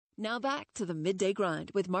Now back to the Midday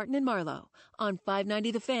Grind with Martin and Marlowe on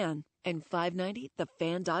 590 The Fan and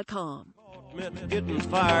 590thefan.com. Getting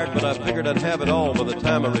fired, but I figured I'd have it all by the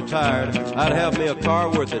time I retired. I'd have me a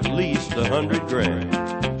car worth at least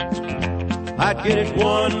 $100,000. I'd get it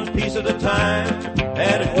one piece at a time,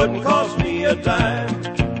 and it wouldn't cost me a dime.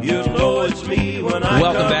 You'll know it's me when I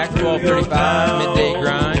Welcome back to 1235 Midday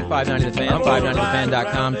Grind, 590 The Fan,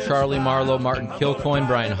 590thefan.com. Charlie Marlowe, Martin Kilcoyne,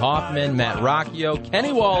 Brian Hoffman, Matt Rocchio,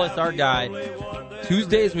 Kenny Wallace, our guy.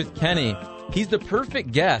 Tuesdays with Kenny. He's the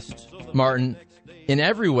perfect guest, Martin, in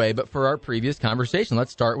every way, but for our previous conversation.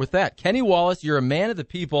 Let's start with that. Kenny Wallace, you're a man of the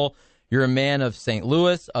people. You're a man of St.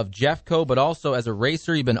 Louis, of Jeffco, but also as a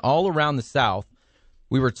racer, you've been all around the South.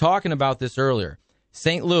 We were talking about this earlier.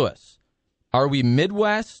 St. Louis. Are we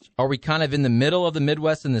Midwest? Are we kind of in the middle of the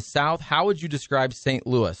Midwest and the South? How would you describe St.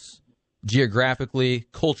 Louis geographically,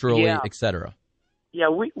 culturally, et cetera? Yeah,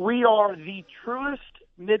 we are the truest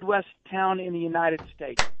Midwest town in the United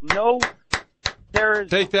States.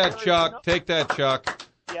 Take that, Chuck.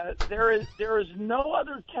 Yeah, there is no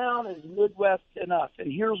other town as Midwest than us,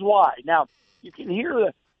 and here's why. Now, you can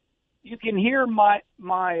hear my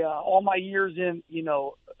all my years in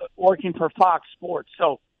working for Fox Sports.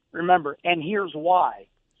 So remember, and here's why.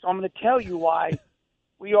 So I'm going to tell you why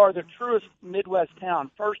we are the truest Midwest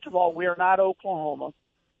town. First of all, we are not Oklahoma.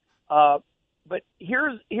 But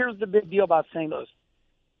here's the big deal about St. Louis.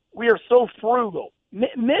 We are so frugal.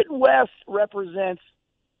 Midwest represents,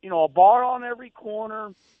 a bar on every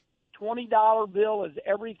corner. $20 bill is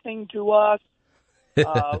everything to us.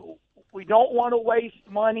 We don't want to waste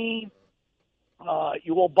money.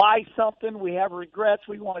 You will buy something. We have regrets.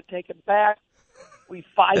 We want to take it back. We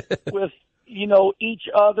fight with, each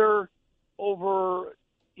other over,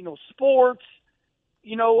 sports,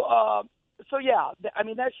 so, yeah,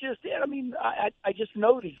 that's just it. I just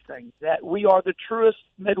know these things, that we are the truest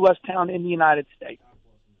Midwest town in the United States.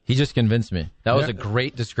 He just convinced me. That was a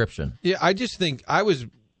great description. Yeah, I just think I was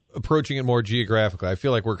approaching it more geographically. I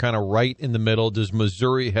feel like we're kind of right in the middle. Does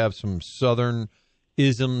Missouri have some southern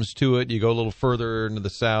isms to it? You go a little further into the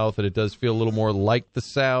South, and it does feel a little more like the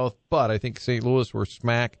South. But I think St. Louis, we're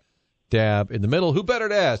smack dab in the middle. Who better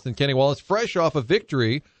to ask than Kenny Wallace, fresh off a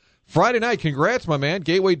victory Friday night? Congrats, my man.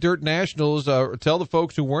 Gateway Dirt Nationals. Tell the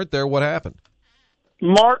folks who weren't there what happened.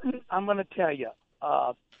 Martin, I'm going to tell you,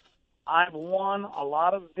 I've won a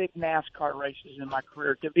lot of big NASCAR races in my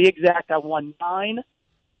career. To be exact, I won 9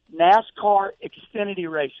 NASCAR Xfinity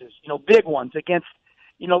races, big ones against,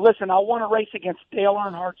 listen, I won a race against Dale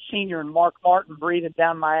Earnhardt Sr. and Mark Martin breathing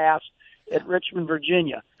down my ass at Richmond,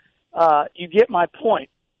 Virginia. You get my point.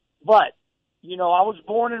 But, I was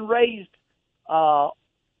born and raised off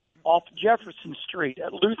Jefferson Street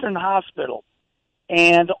at Lutheran Hospital.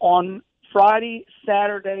 And on Friday,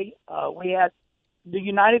 Saturday, we had the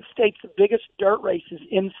United States' biggest dirt races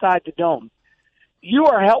inside the Dome. You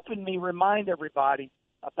are helping me remind everybody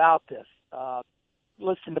about this.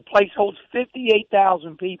 Listen, the place holds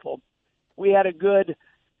 58,000 people. We had a good,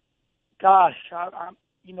 on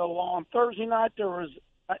Thursday night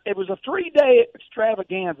it was a 3-day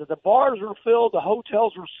extravaganza. The bars were filled, the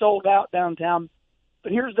hotels were sold out downtown.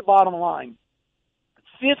 But here's the bottom line.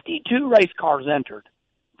 52 race cars entered.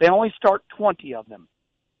 They only start 20 of them.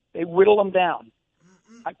 They whittle them down.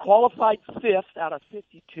 I qualified 5th out of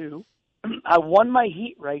 52. I won my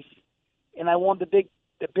heat race, and I won the big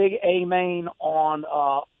A main on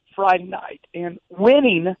Friday night. And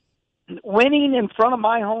winning in front of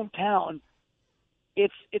my hometown,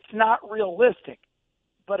 it's not realistic,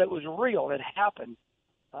 but it was real. It happened.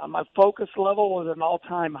 My focus level was an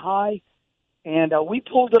all-time high, and we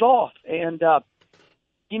pulled it off. And,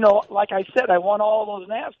 like I said, I won all those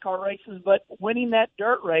NASCAR races, but winning that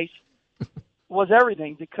dirt race was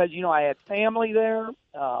everything because, I had family there,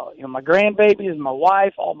 my grandbabies, my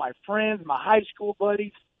wife, all my friends, my high school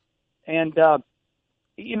buddies. And, to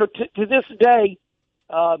this day,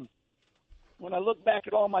 when I look back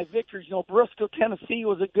at all my victories, Bristol, Tennessee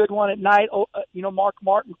was a good one at night. Mark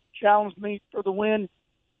Martin challenged me for the win.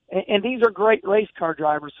 And these are great race car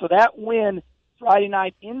drivers. So that win Friday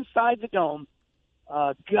night inside the Dome,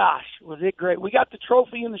 was it great. We got the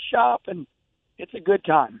trophy in the shop, and it's a good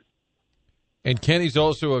time. And Kenny's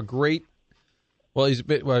also a great, I'll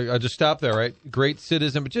just stop there, right? Great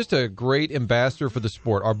citizen, but just a great ambassador for the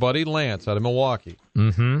sport. Our buddy Lance out of Milwaukee,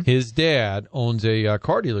 his dad owns a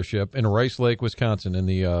car dealership in Rice Lake, Wisconsin, in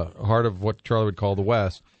the heart of what Charlie would call the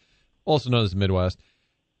West, also known as the Midwest.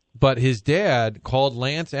 But his dad called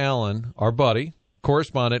Lance Allen, our buddy,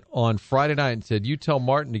 correspondent, on Friday night and said, you tell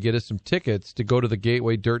Martin to get us some tickets to go to the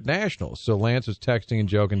Gateway Dirt Nationals. So Lance was texting and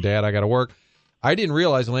joking, Dad, I got to work. I didn't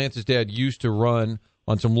realize Lance's dad used to run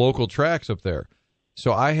on some local tracks up there.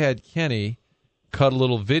 So I had Kenny cut a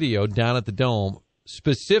little video down at the Dome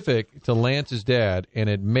specific to Lance's dad, and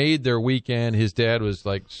it made their weekend. His dad was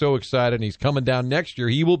like so excited, and he's coming down next year.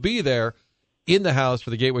 He will be there in the house for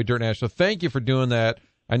the Gateway Dirt National. Thank you for doing that.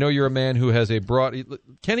 I know you're a man who has a broad.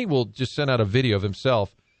 Kenny will just send out a video of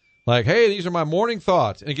himself, like, "Hey, these are my morning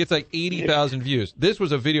thoughts," and it gets like 80,000 views. This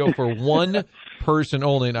was a video for one person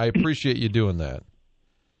only, and I appreciate you doing that.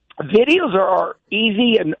 Videos are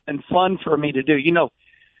easy and fun for me to do. You know,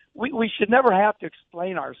 we should never have to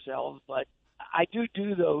explain ourselves, but I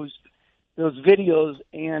do those videos,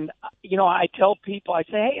 and you know, I tell people, I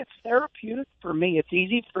say, hey, it's therapeutic for me. It's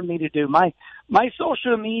easy for me to do. My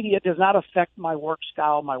social media does not affect my work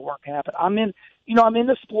style, my work habit. I'm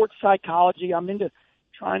into sports psychology. I'm into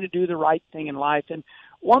trying to do the right thing in life. And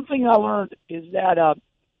one thing I learned is that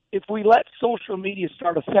if we let social media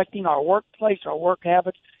start affecting our workplace, our work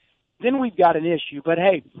habits, then we've got an issue. But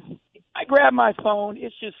hey, I grab my phone.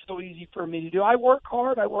 It's just so easy for me to do. I work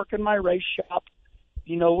hard. I work in my race shop.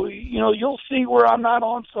 You know, you'll see where I'm not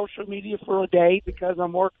on social media for a day because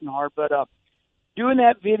I'm working hard. But doing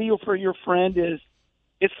that video for your friend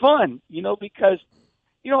it's fun. You know, because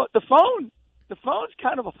you know the phone's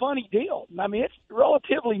kind of a funny deal. I mean, it's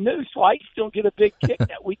relatively new, so I still get a big kick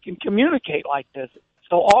that we can communicate like this.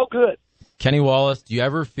 So all good. Kenny Wallace, do you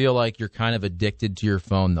ever feel like you're kind of addicted to your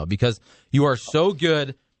phone, though? Because you are so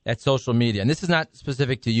good at social media. And this is not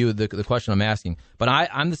specific to you, the question I'm asking. But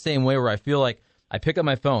I'm the same way where I feel like I pick up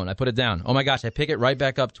my phone, I put it down. Oh, my gosh, I pick it right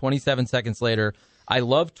back up 27 seconds later. I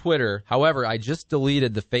love Twitter. However, I just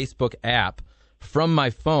deleted the Facebook app from my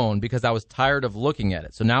phone because I was tired of looking at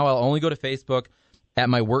it. So now I'll only go to Facebook at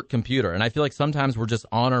my work computer. And I feel like sometimes we're just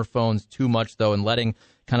on our phones too much, though, and letting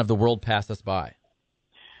kind of the world pass us by.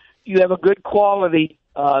 You have a good quality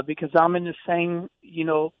because I'm in the same,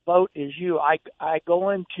 boat as you. I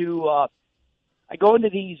go into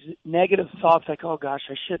these negative thoughts like, oh gosh,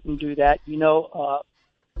 I shouldn't do that.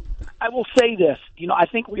 I will say this. I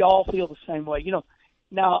think we all feel the same way.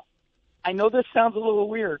 Now I know this sounds a little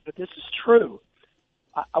weird, but this is true.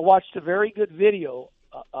 I watched a very good video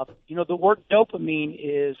of, the word dopamine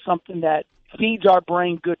is something that feeds our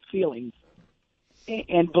brain good feelings.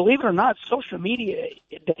 And believe it or not, social media,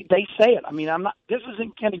 they say it. I mean, this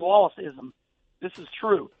isn't Kenny Wallaceism. This is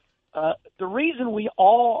true. The reason we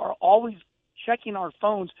all are always checking our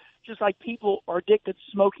phones, just like people are addicted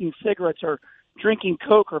to smoking cigarettes or drinking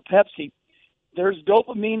Coke or Pepsi, there's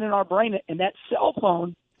dopamine in our brain, and that cell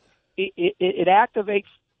phone, it activates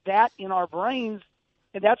that in our brains,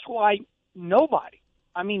 and that's why nobody,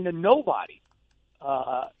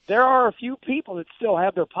 there are a few people that still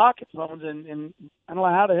have their pocket phones, and I don't know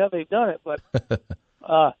how the hell they've done it, but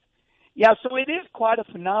so it is quite a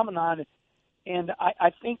phenomenon, and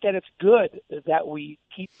I think that it's good that we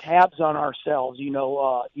keep tabs on ourselves.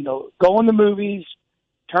 Go in the movies,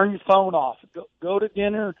 turn your phone off, go to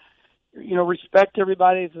dinner, respect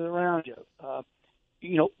everybody that's around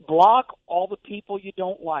you. Block all the people you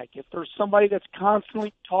don't like. If there's somebody that's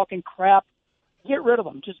constantly talking crap, get rid of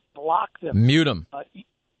them. Just block them. Mute them.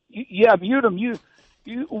 Mute them.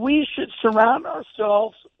 We should surround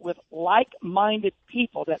ourselves with like-minded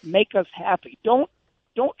people that make us happy. Don't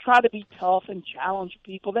try to be tough and challenge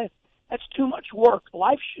people. That's too much work.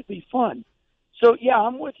 Life should be fun. So,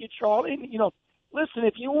 I'm with you, Charlie. Listen,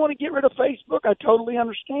 if you want to get rid of Facebook, I totally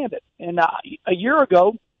understand it. And a year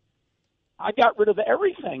ago, I got rid of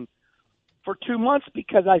everything for 2 months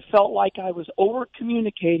because I felt like I was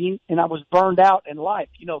over-communicating and I was burned out in life.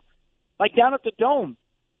 Like down at the Dome,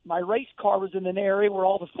 my race car was in an area where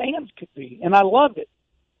all the fans could be, and I loved it.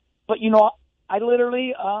 But, I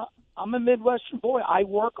literally, I'm a Midwestern boy. I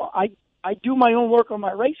do my own work on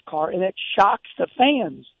my race car, and it shocks the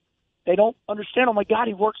fans. They don't understand, oh, my God,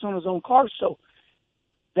 he works on his own car. So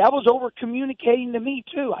that was over-communicating to me,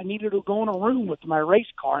 too. I needed to go in a room with my race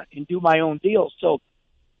car and do my own deal. So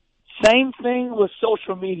same thing with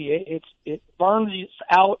social media. It burns you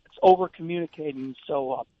out. It's over-communicating.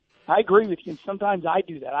 So I agree with you. And sometimes I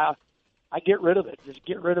do that. I get rid of it. Just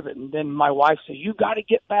get rid of it. And then my wife says, you got to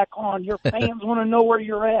get back on. Your fans want to know where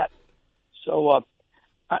you're at. So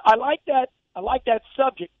I like that. I like that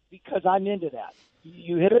subject because I'm into that.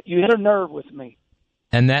 You hit a nerve with me.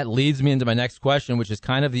 And that leads me into my next question, which is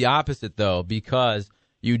kind of the opposite, though, because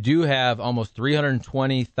you do have almost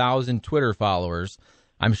 320,000 Twitter followers.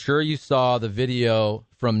 I'm sure you saw the video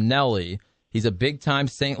from Nelly. He's a big-time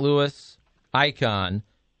St. Louis icon.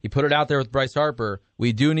 He put it out there with Bryce Harper.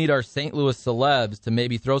 We do need our St. Louis celebs to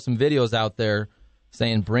maybe throw some videos out there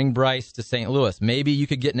saying, bring Bryce to St. Louis. Maybe you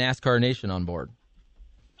could get NASCAR Nation on board.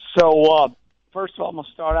 So first of all, I'm going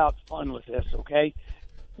to start out fun with this, okay?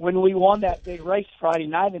 When we won that big race Friday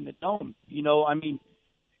night in the Dome,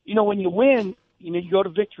 when you win, you go to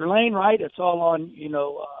Victory Lane, right? It's all on,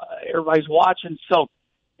 everybody's watching. So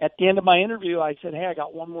at the end of my interview, I said, hey, I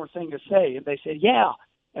got one more thing to say. And they said, yeah.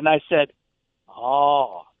 And I said,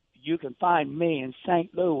 oh, you can find me in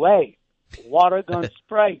St. Louis. Water gun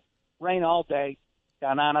spray, rain all day.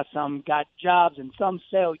 Down some got jobs and some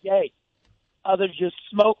sell, yay. Others just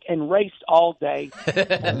smoke and race all day.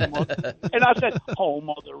 And I said, home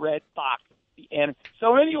of the Red Fox.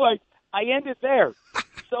 So anyway, I ended there.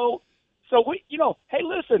 So we, hey,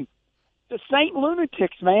 listen, the St.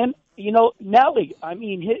 Lunatics, man, Nelly,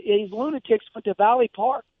 his Lunatics went to Valley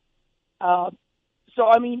Park.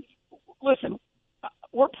 Listen,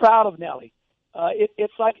 we're proud of Nelly.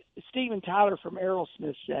 It's like Steven Tyler from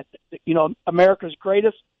Aerosmith said, America's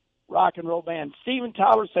greatest rock and roll band. Steven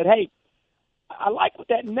Tyler said, hey, I like what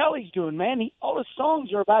that Nelly's doing, man. All his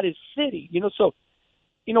songs are about his city, so,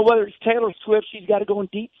 whether it's Taylor Swift, she's got to go in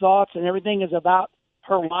deep thoughts and everything is about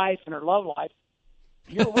her life and her love life.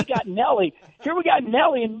 We got Nelly. Here we got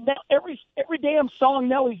Nelly, and every damn song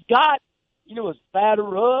Nelly's got, is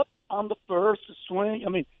Batter Up, On the First, The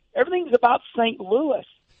Swing. Everything's about St. Louis.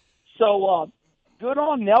 So, good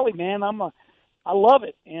on Nelly, man. I love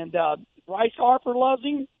it. And Bryce Harper loves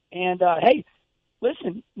him. And, hey,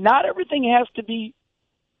 listen, not everything has to be,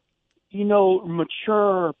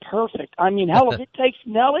 mature or perfect. Hell, if it takes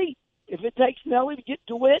Nelly to get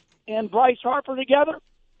DeWitt and Bryce Harper together,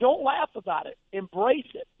 don't laugh about it. Embrace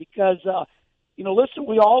it because, listen,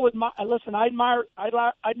 we all admire. Listen, I admire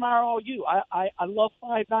all you. I love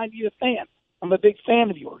 590 the Fan. I'm a big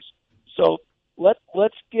fan of yours. So let's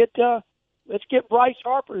get Bryce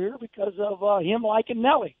Harper here because of him liking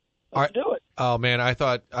Nelly. Let's do it. Oh, man,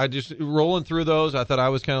 I just rolling through those, I thought I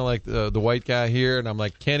was kind of like the white guy here, and I'm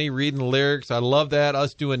like, Kenny reading the lyrics. I love that.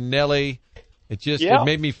 Us doing Nelly. It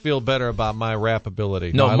made me feel better about my rap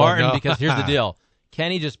ability. No, Martin, because here's the deal.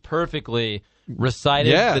 Kenny just perfectly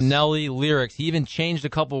recited the Nelly lyrics. He even changed a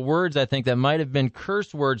couple words, I think, that might have been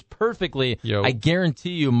curse words perfectly. Yo. I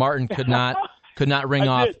guarantee you Martin could not ring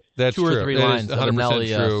off That's two true. or three That lines is of a Nelly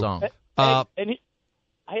song. I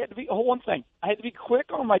had to be one thing. I had to be quick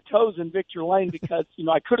on my toes in Victory Lane because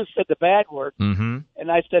I could have said the bad word, and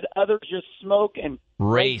I said others just smoke and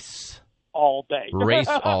race all day. Race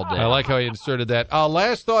all day. I like how you inserted that.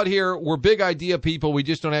 Last thought here: we're big idea people. We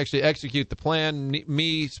just don't actually execute the plan.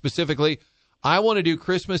 Me specifically, I want to do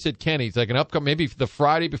Christmas at Kenny's, like an upcoming, maybe the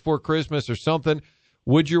Friday before Christmas or something.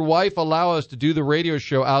 Would your wife allow us to do the radio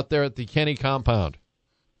show out there at the Kenny compound?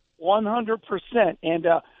 100%. And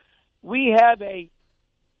we have a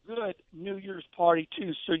good New Year's party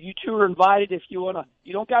too. So you two are invited if you want to.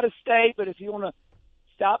 You don't got to stay, but if you want to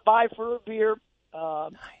stop by for a beer,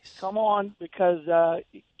 come on. Because I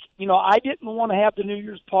didn't want to have the New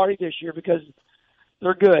Year's party this year because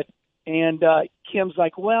they're good. And Kim's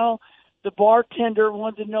like, well, the bartender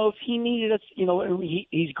wanted to know if he needed us. And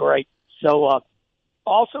he's great. So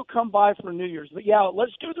also come by for New Year's. But yeah,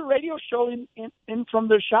 let's do the radio show in from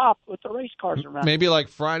the shop with the race cars around. Maybe like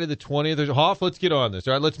Friday the 20th. Hoff, let's get on this.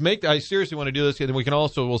 All right, I seriously want to do this. And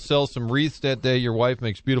we'll sell some wreaths that day. Your wife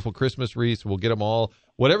makes beautiful Christmas wreaths. We'll get them all.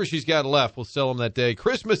 Whatever she's got left, we'll sell them that day.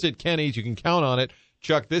 Christmas at Kenny's. You can count on it.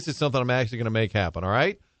 Chuck, this is something I'm actually going to make happen, all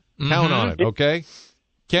right? Count on it, okay?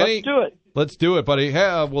 Kenny, let's do it. Let's do it, buddy.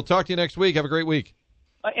 We'll talk to you next week. Have a great week.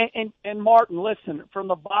 And Martin, listen, from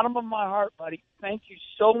the bottom of my heart, buddy, thank you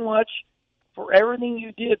so much for everything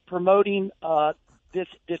you did promoting this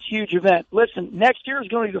huge event. Listen, next year is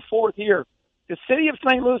going to be the fourth year. The city of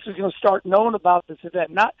St. Louis is going to start knowing about this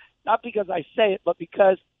event, not because I say it, but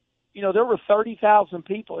because, there were 30,000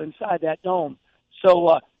 people inside that dome.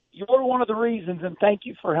 So you're one of the reasons, and thank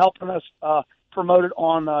you for helping us promote it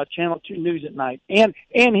on Channel 2 News at night and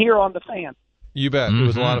here on The Fan. You bet. It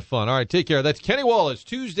was a lot of fun. All right, take care. That's Kenny Wallace,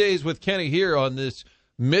 Tuesdays with Kenny here on this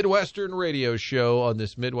Midwestern radio show on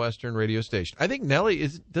this Midwestern radio station. I think Nelly,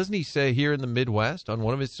 doesn't he say here in the Midwest on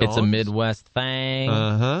one of his songs? It's a Midwest thing.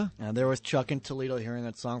 Uh-huh. There was Chuck in Toledo hearing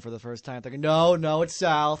that song for the first time thinking, no, it's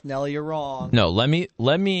South. Nelly, you're wrong. No, let me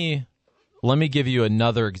give you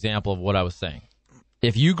another example of what I was saying.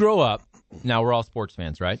 If you grow up, now we're all sports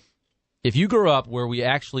fans, right? If you grew up where we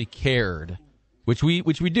actually cared, which we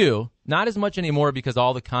do, not as much anymore because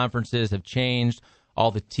all the conferences have changed, all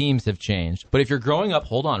the teams have changed. But if you're growing up,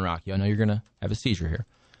 hold on, Rocky, I know you're going to have a seizure here.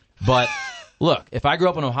 But look, if I grew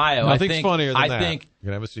up in Ohio, Nothing's funnier than that. You're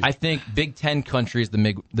gonna have a seizure. I think Big Ten country is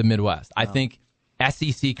the Midwest. I think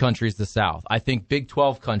SEC country is the South. I think Big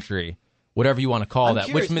 12 country, whatever you want to call that,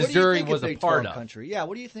 curious, which Missouri what do you think was of a Big part 12 of. country? Yeah,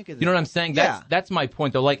 what do you think of that? You know what I'm saying? That's my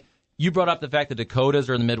point, though. Like, you brought up the fact that Dakotas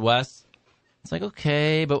are in the Midwest. It's like,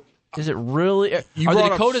 okay, but is it really? Are the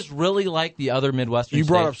Dakotas really like the other Midwestern You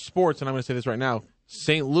states? brought up sports, and I'm going to say this right now.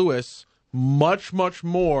 St. Louis, much, much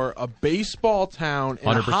more a baseball town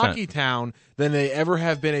and 100%. a hockey town than they ever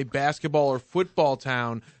have been a basketball or football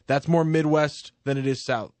town. That's more Midwest than it is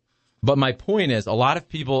South. But my point is, a lot of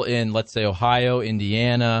people in, let's say, Ohio,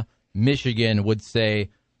 Indiana, Michigan would say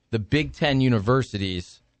the Big Ten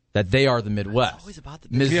universities that they are the Midwest. It's always about the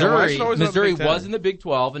Big Ten. Missouri was in the Big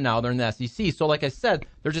 12, and now they're in the SEC. So, like I said,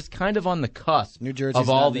 they're just kind of on the cusp New Jersey's of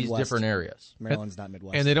all not these Midwest. different areas. Maryland's not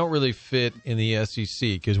Midwest. And they don't really fit in the SEC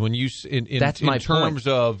because when you That's my in terms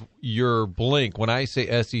of your blink, when I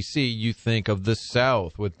say SEC, you think of the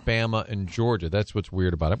South with Bama and Georgia. That's what's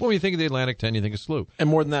weird about it. But when you think of the Atlantic 10, you think of SLU. And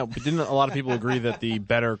more than that, didn't a lot of people agree that the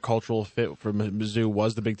better cultural fit for Mizzou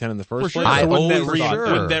was the Big Ten in the first For place? sure. So wouldn't always thought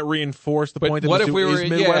that. wouldn't that reinforce the But point that what Mizzou if we were is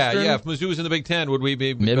Midwestern? if Mizzou was in the Big Ten, would we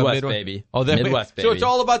be Midwest, baby. Oh, that Midwest, So baby. it's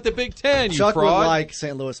all about the Big Ten, you Chuck would fraud. like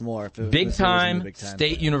St. Louis more. If it Big was in the time Big Ten.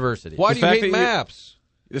 state university. Why The do you fact hate that you- maps?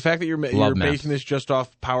 The fact that you're Love maps. basing this just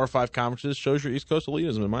off Power 5 conferences shows your East Coast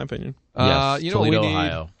elitism, in my opinion. Yes, You know what Toledo, we need?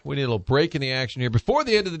 Ohio. We need a little break in the action here. Before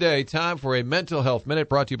the end of the day, time for a Mental Health Minute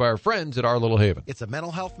brought to you by our friends at Our Little Haven. It's a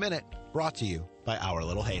Mental Health Minute brought to you by Our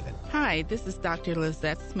Little Haven. Hi, this is Dr.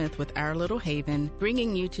 Lizette Smith with Our Little Haven,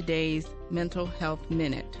 bringing you today's Mental Health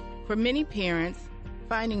Minute. For many parents,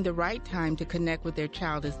 finding the right time to connect with their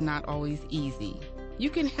child is not always easy. You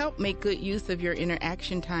can help make good use of your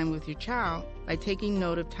interaction time with your child by taking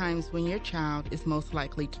note of times when your child is most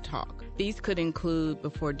likely to talk. These could include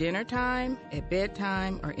before dinner time, at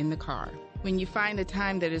bedtime, or in the car. When you find a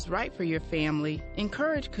time that is right for your family,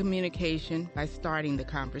 encourage communication by starting the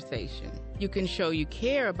conversation. You can show you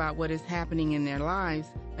care about what is happening in their lives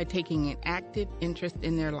by taking an active interest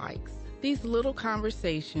in their likes. These little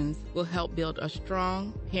conversations will help build a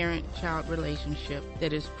strong parent-child relationship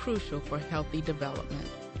that is crucial for healthy development.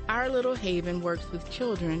 Our Little Haven works with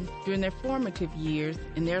children during their formative years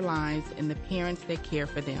in their lives and the parents that care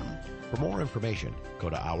for them. For more information,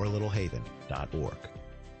 go to ourlittlehaven.org.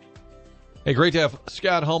 Hey, great to have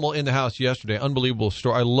Scott Hummel in the house yesterday. Unbelievable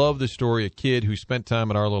story. I love this story. A kid who spent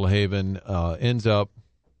time at Our Little Haven ends up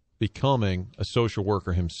becoming a social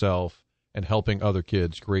worker himself and helping other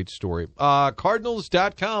kids. Great story.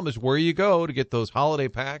 Cardinals.com is where you go to get those holiday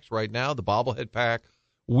packs right now, the bobblehead pack,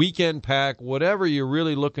 weekend pack, whatever you're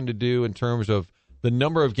really looking to do in terms of the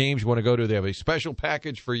number of games you want to go to. They have a special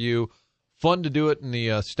package for you. Fun to do it in the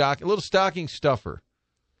a little stocking stuffer.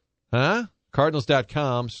 Huh?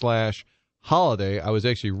 Cardinals.com/holiday. I was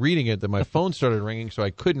actually reading it, then my phone started ringing, so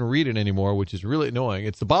I couldn't read it anymore, which is really annoying.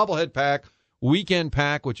 It's the bobblehead pack, weekend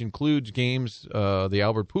pack, which includes games, the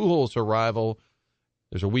Albert Pujols arrival.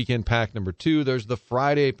 There's a weekend pack number 2. There's the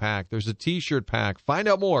Friday pack. There's a T-shirt pack. Find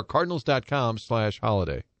out more,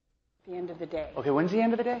 Cardinals.com/holiday. The end of the day. Okay, when's the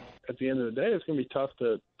end of the day? At the end of the day, it's going to be tough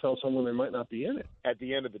to tell someone they might not be in it. At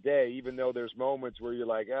the end of the day, even though there's moments where you're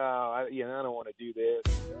like, I don't want to do this.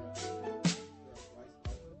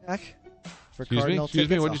 For Excuse me? Cardinal Excuse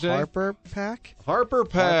me, tickets, what'd you a say? Harper pack? Harper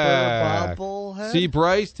pack. Harper bobblehead? See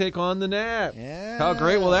Bryce take on the Nats. Yeah. How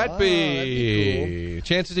great will that be? That'd be cool.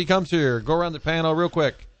 Chances he comes here. Go around the panel real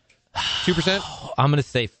quick. 2%? I'm going to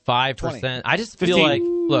say 5%. 20. I just feel 15. like,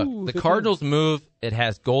 look, the 15. Cardinals move, it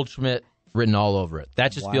has Goldschmidt written all over it.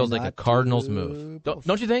 That just Why feels like a not Cardinals do move. both?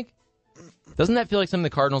 Don't you think? Doesn't that feel like something the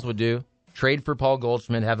Cardinals would do? Trade for Paul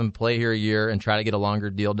Goldschmidt, have him play here a year, and try to get a longer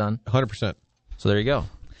deal done? 100%. So there you go.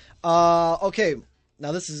 Okay,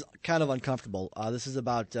 now this is kind of uncomfortable. This is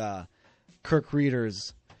about Kirk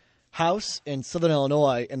Reeder's house in Southern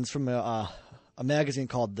Illinois, and it's from a magazine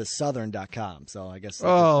called TheSouthern.com. So I guess.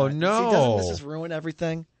 Oh, See, no. doesn't this just ruin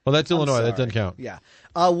everything? Well, that's I'm Illinois. That sorry. doesn't count. Yeah.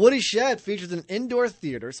 Woody Shed features an indoor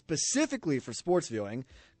theater specifically for sports viewing,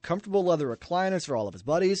 comfortable leather recliners for all of his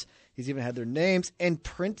buddies. He's even had their names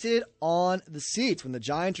imprinted on the seats. When the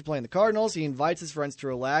Giants are playing the Cardinals, he invites his friends to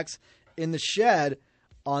relax in the shed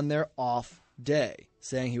on their off day,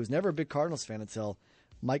 saying he was never a big Cardinals fan until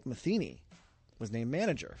Mike Matheny was named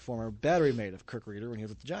manager, former battery mate of Kirk Reeder when he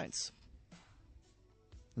was with the Giants.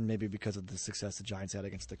 And maybe because of the success the Giants had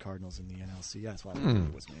against the Cardinals in the NLCS while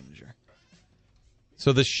Reeder was manager.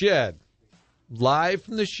 So the Shed, live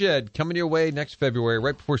from the Shed, coming your way next February,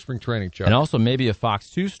 right before spring training, Chuck. And also maybe a Fox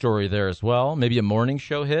 2 story there as well. Maybe a morning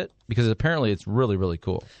show hit, because apparently it's really, really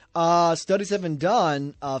cool. Studies have been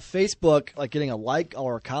done. Facebook, like getting a like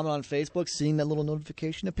or a comment on Facebook, seeing that little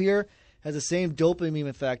notification appear, has the same dopamine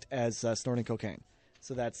effect as snorting cocaine.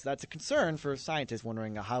 So that's a concern for scientists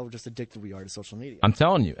wondering how just addicted we are to social media. I'm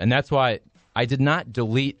telling you. And that's why I did not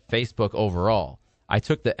delete Facebook overall. I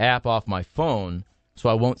took the app off my phone so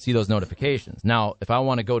I won't see those notifications. Now, if I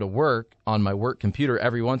want to go to work on my work computer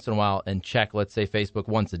every once in a while and check, let's say, Facebook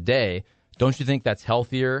once a day, don't you think that's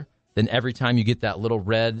healthier than every time you get that little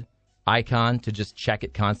red icon to just check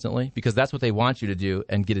it constantly? Because that's what they want you to do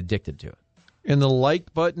and get addicted to it. And the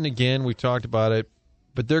like button, again, we talked about it,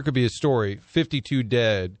 but there could be a story, 52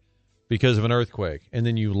 dead because of an earthquake, and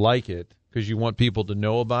then you like it because you want people to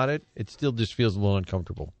know about it. It still just feels a little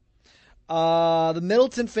uncomfortable. The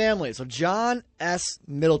Middleton family. So John S.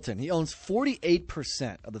 Middleton. He owns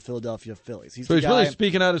 48% of the Philadelphia Phillies. So he's really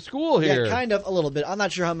speaking out of school here. Yeah, kind of, a little bit. I'm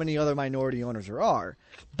not sure how many other minority owners there are.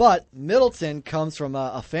 But Middleton comes from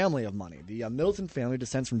a family of money. The Middleton family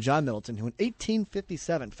descends from John Middleton, who in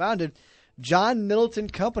 1857 founded John Middleton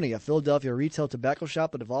Company, a Philadelphia retail tobacco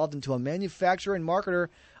shop that evolved into a manufacturer and marketer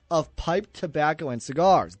of pipe tobacco and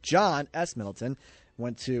cigars. John S. Middleton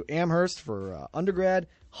went to Amherst for undergrad,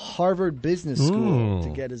 Harvard Business School to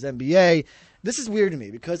get his MBA. This is weird to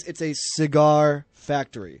me because it's a cigar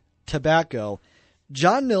factory, tobacco.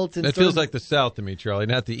 John Middleton. That feels like the South to me, Charlie,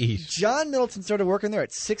 not the East. John Middleton started working there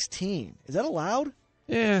at 16. Is that allowed?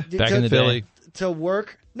 Yeah, back in the day. To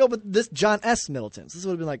work? No, but this John S. Middleton. This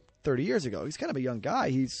would have been like 30 years ago. He's kind of a young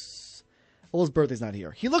guy. His birthday's not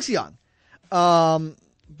here. He looks young.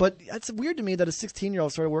 But it's weird to me that a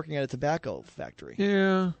 16-year-old started working at a tobacco factory.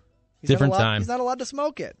 Yeah. Different time. He's not allowed to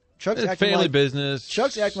smoke it. Chuck's it's family business.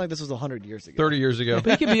 Chuck's acting like this was 100 years ago. 30 years ago.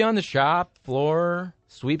 But he could be on the shop floor,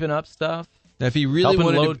 sweeping up stuff. Now, if he really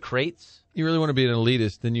wanted to load crates. You really want to be an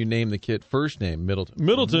elitist, then you name the kid first name,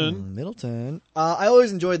 Middleton. Middleton. I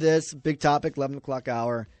always enjoyed this. Big topic, 11 o'clock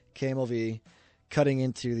hour, KMOV, cutting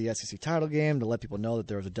into the SEC title game to let people know that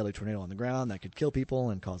there was a deadly tornado on the ground that could kill people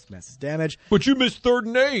and cause massive damage. But you missed 3rd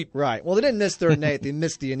and 8. Right. Well, they didn't miss 3rd and 8. They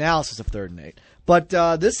missed the analysis of 3rd and 8. But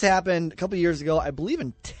this happened a couple of years ago, I believe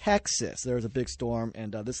in Texas. There was a big storm,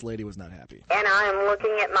 and this lady was not happy. And I am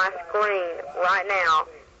looking at my screen right now,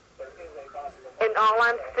 and all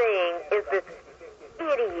I'm seeing is this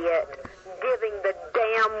idiot giving the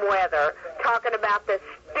damn weather, talking about this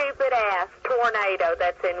stupid-ass tornado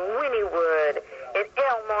that's in Wynnewood, in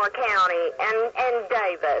Elmore County, and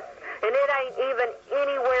Davis. And it ain't even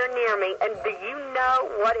anywhere near me. And do you know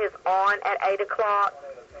what is on at 8 o'clock?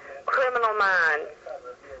 Criminal Minds.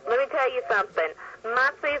 Let me tell you something. My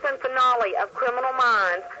season finale of Criminal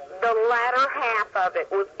Minds, the latter half of it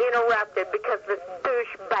was interrupted because this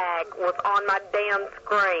douchebag was on my damn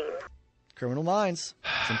screen. Criminal Minds.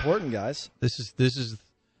 It's important, guys. This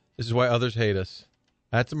is why others hate us.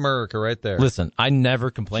 That's America right there. Listen, I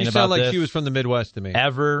never complain about this. She sounded like she was from the Midwest to me.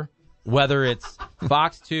 Ever, whether it's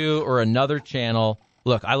Fox 2 or another channel.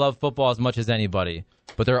 Look, I love football as much as anybody,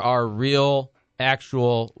 but there are real,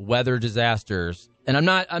 actual weather disasters. And I'm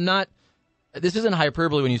not, this isn't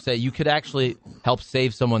hyperbole when you say you could actually help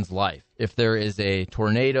save someone's life. If there is a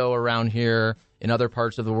tornado around here, in other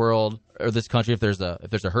parts of the world, or this country, if there's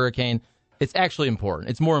a hurricane, it's actually important.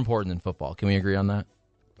 It's more important than football. Can we agree on that?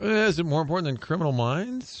 Is it more important than Criminal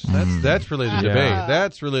Minds? That's really the debate.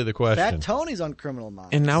 That's really the question. Fat Tony's on Criminal Minds.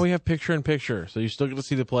 And now we have picture-in-picture, so you still get to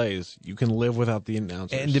see the plays. You can live without the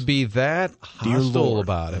announcers. And to be that hostile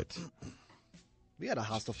about it. We had a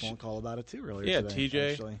hostile phone call about it, too, earlier yeah, today.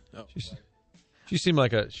 TJ. Actually. Oh. She seemed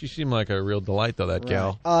like a real delight, though, that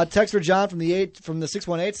gal. Text for John from the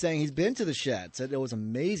 618 saying he's been to the Shed. Said it was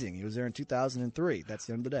amazing. He was there in 2003. That's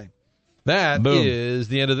the end of the day. That is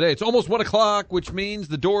the end of the day. It's almost 1 o'clock, which means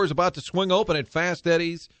the door is about to swing open at Fast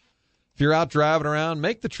Eddie's. If you're out driving around,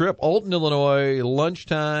 make the trip. Alton, Illinois,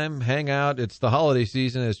 lunchtime, hang out. It's the holiday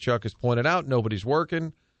season, as Chuck has pointed out. Nobody's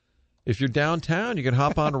working. If you're downtown, you can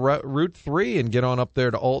hop on Route 3 and get on up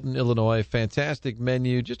there to Alton, Illinois. Fantastic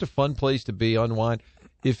menu, just a fun place to be, unwind.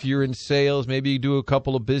 If you're in sales, maybe you do a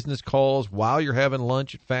couple of business calls while you're having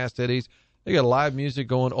lunch at Fast Eddie's. They got live music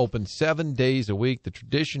going, open 7 days a week. The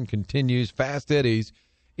tradition continues. Fast Eddie's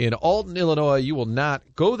in Alton, Illinois. You will not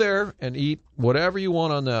go there and eat whatever you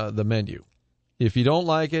want on the menu. If you don't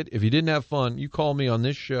like it, if you didn't have fun, you call me on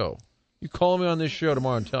this show. You call me on this show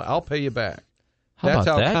tomorrow and I'll pay you back. That's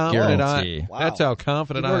how confident I am. That's how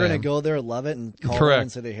confident I am. People are going to go there, love it, and call in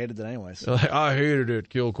and say they hated it anyways. I hated it,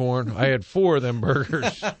 Kilcorn. I had 4 of them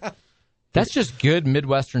burgers. That's just good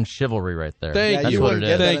Midwestern chivalry right there. That's you what it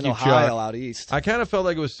is. Thank you, Ohio, Chuck. out east. I kind of felt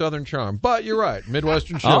like it was Southern charm, but you're right.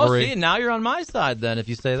 Midwestern chivalry. Oh, see, now you're on my side then if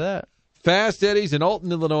you say that. Fast Eddie's in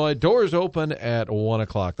Alton, Illinois. Doors open at 1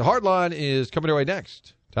 o'clock. The Hardline is coming your way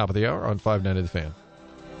next. Top of the hour on 590 The Fan.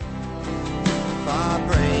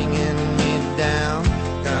 For bringing me down.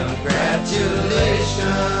 Congratulations.